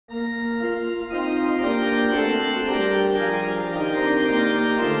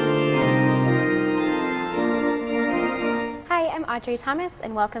Audrey Thomas,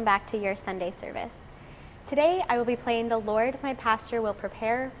 and welcome back to your Sunday service. Today I will be playing "The Lord My Pasture Will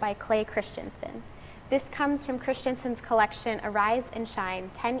Prepare" by Clay Christiansen. This comes from Christiansen's collection Arise and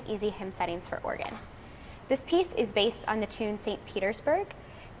Shine, 10 Easy Hymn Settings for Organ. This piece is based on the tune St. Petersburg,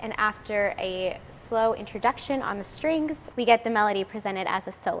 and after a slow introduction on the strings, we get the melody presented as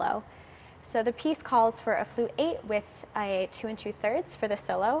a solo. So the piece calls for a flute 8 with a 2 2/3 for the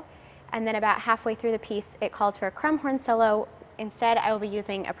solo, and then about halfway through the piece it calls for a crumb horn solo. Instead, I will be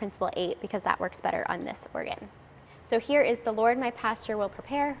using a principal 8 because that works better on this organ. So here is "The Lord My Pasture Will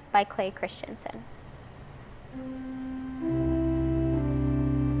Prepare" by Clay Christiansen.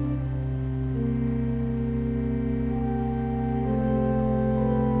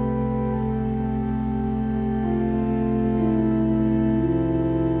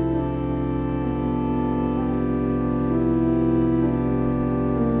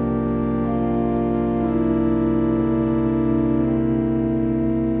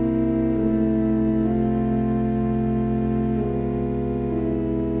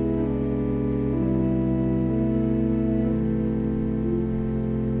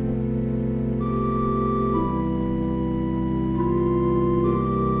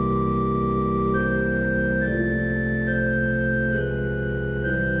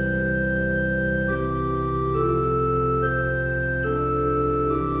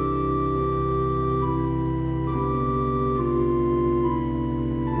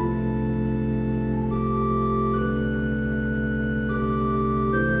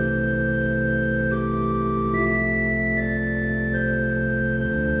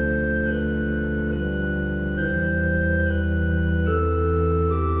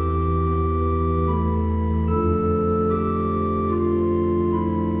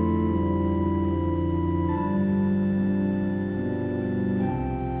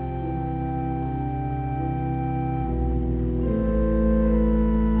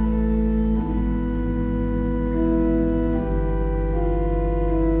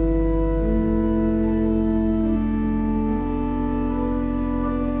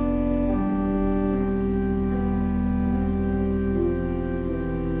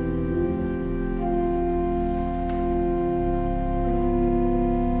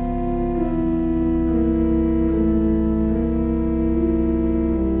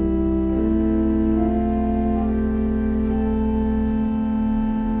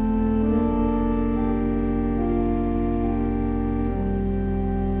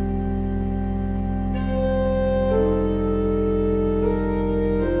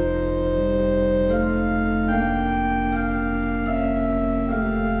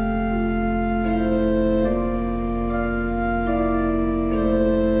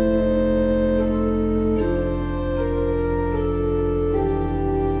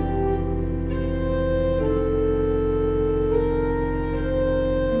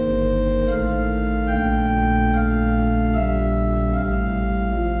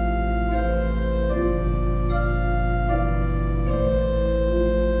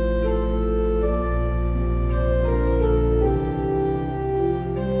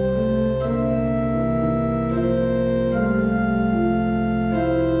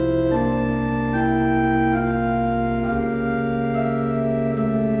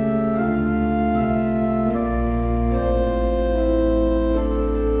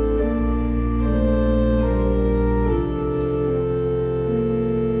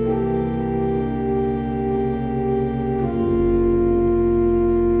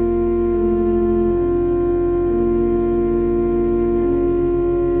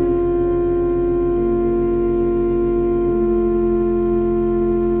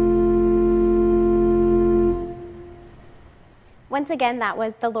 Once again, that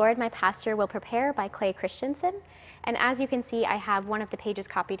was "The Lord My Pasture Will Prepare" by Clay Christiansen. And as you can see, I have one of the pages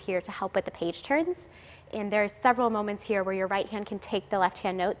copied here to help with the page turns. And there's several moments here where your right hand can take the left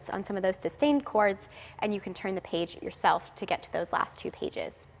hand notes on some of those sustained chords, and you can turn the page yourself to get to those last 2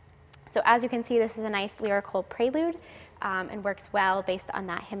 pages. So as you can see, this is a nice lyrical prelude and works well based on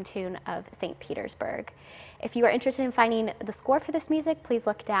that hymn tune of St. Petersburg. If you are interested in finding the score for this music, please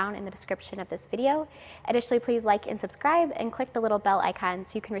look down in the description of this video. Additionally, please like and subscribe and click the little bell icon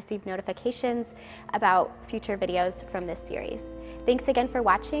so you can receive notifications about future videos from this series. Thanks again for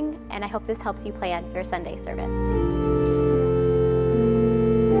watching, and I hope this helps you plan your Sunday service.